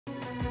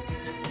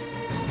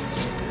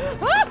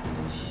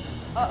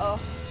Uh-oh.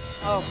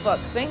 Oh, fuck.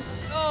 Sink.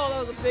 Oh, that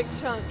was a big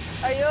chunk.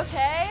 Are you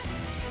okay?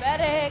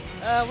 Medic.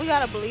 We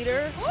got a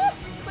bleeder.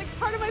 It's like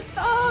part of my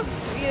thumb.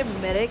 We need a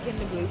medic in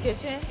the blue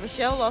kitchen.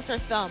 Rochelle lost her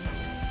thumb.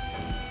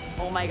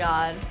 Oh my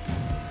God.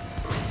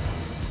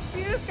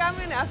 You just got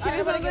me a napkin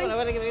or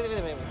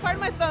something? Part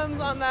of my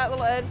thumb's on that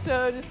little edge,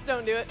 so just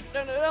don't do it.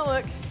 Don't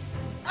look.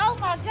 Oh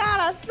my God,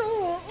 I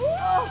saw it.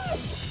 Oh.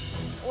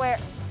 Where?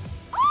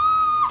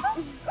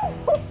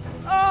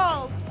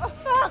 Oh,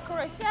 fuck,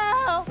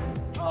 Rochelle.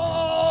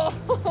 Oh,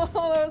 that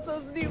was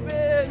so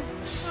stupid.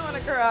 I want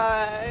to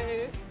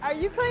cry. Are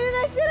you cleaning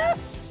that shit up?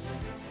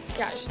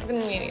 Yeah, she's gonna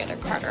need to get her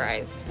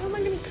cauterized. What am I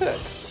gonna cook?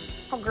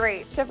 Oh,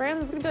 great. Chef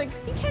Ramsay's gonna be like,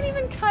 you can't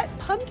even cut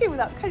pumpkin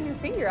without cutting your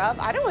finger up.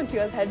 I don't want you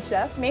as head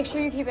chef. Make sure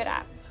you keep it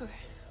up. Okay.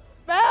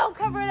 Val,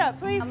 cover it up,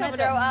 please. I'm cover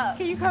gonna it throw up.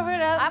 Can you cover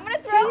it up? I'm gonna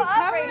throw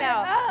up right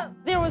now.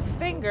 There was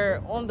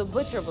finger on the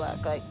butcher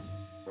block, like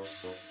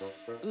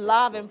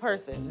live in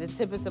person. The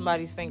tip of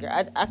somebody's finger.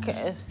 I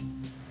can't.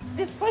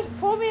 Just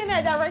pull me in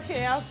that direction,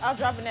 and I'll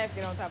drop a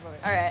napkin on top of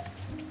it. All right.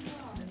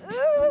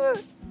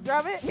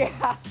 Drop it.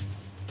 Yeah.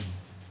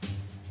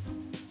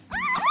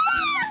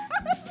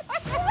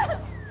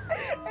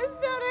 It's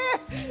still there.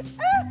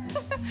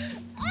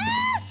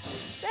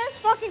 That's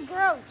fucking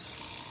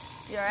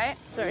gross. You all right?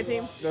 Sorry,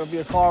 team. There'll be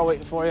a car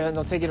waiting for you, and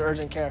they'll take you to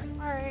urgent care.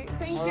 All right.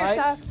 Thank All you, right.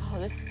 chef. Oh,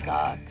 this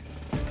sucks.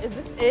 Is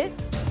this it?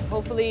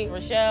 Hopefully,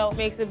 Rochelle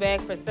makes it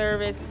back for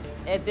service.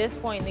 At this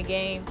point in the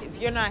game, if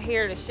you're not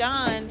here to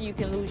shine, you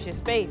can lose your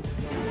space.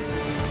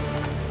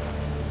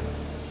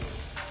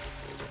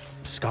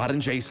 Scott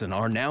and Jason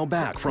are now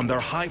back from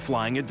their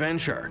high-flying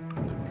adventure.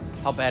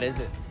 How bad is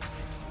it?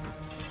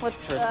 What's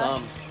Her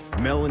thumb.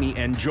 Melanie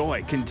and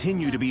Joy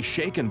continue to be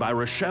shaken by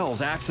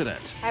Rochelle's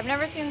accident. I've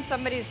never seen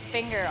somebody's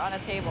finger on a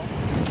table.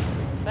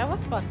 That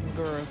was fucking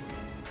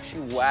gross. She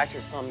whacked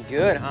her thumb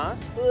good, huh?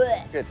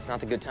 Ugh. Good, it's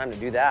not the good time to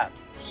do that.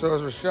 So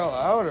is Rochelle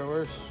out,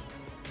 or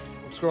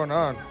what's going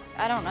on?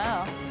 I don't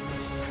know.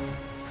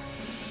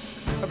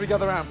 Everybody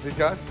gather around, please,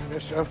 guys.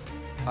 Yes, chef.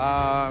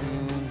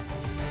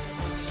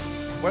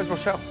 Where's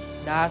Rochelle?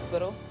 The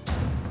hospital.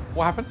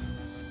 What happened?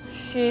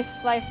 She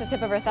sliced the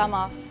tip of her thumb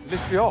off.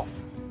 Literally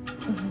off.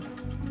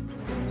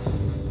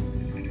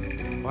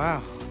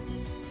 Wow.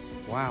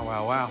 Wow,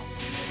 wow, wow.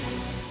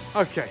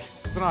 Okay,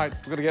 tonight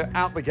we're gonna get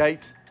out the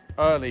gate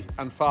early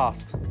and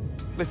fast.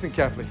 Listen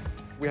carefully.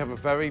 We have a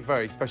very,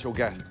 very special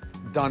guest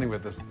dining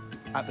with us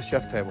at the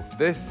chef table.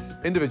 This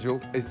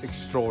individual is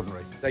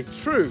extraordinary. A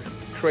true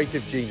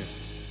creative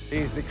genius. He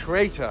is the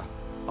creator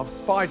of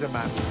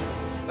Spider-Man,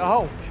 the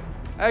Hulk,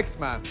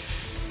 X-Man,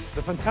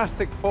 the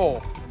Fantastic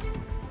Four,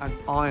 and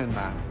Iron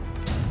Man.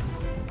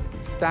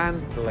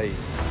 Stan Lee.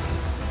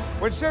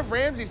 When Chef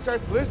Ramsay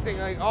starts listing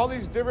like all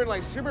these different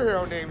like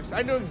superhero names,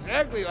 I know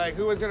exactly like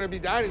who was gonna be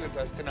dining with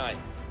us tonight.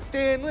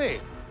 Stan Lee.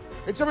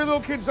 It's every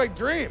little kid's like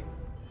dream.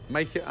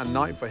 Make it a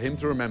night for him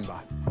to remember.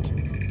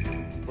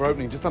 We're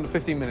opening just under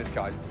 15 minutes,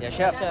 guys. Yeah,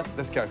 chef.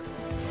 Let's go.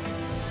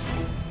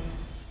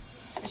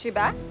 Is she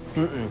back?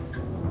 I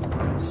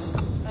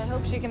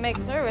hope she can make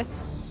service.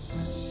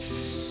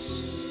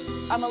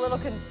 I'm a little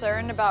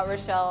concerned about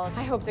Rochelle.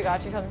 I hope to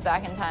God she comes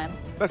back in time.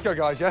 Let's go,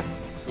 guys,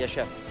 yes? Yes,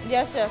 chef.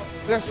 Yes, chef.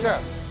 Yes,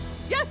 chef.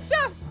 Yes,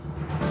 chef.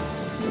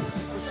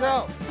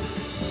 Rochelle.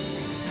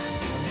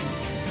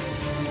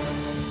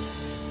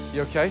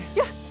 You okay?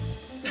 Yeah.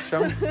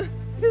 Show me.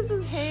 This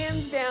is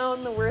hands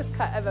down the worst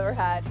cut I've ever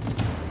had.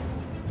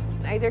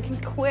 I either can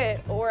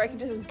quit or I can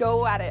just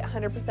go at it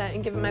 100%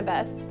 and give it my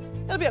best.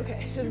 It'll be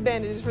okay. Just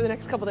bandages for the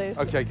next couple days.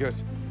 Okay, good.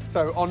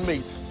 So, on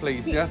meat,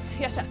 please, yes?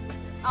 Yes, chef.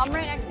 I'm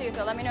right next to you,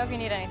 so let me know if you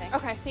need anything.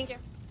 Okay, thank you.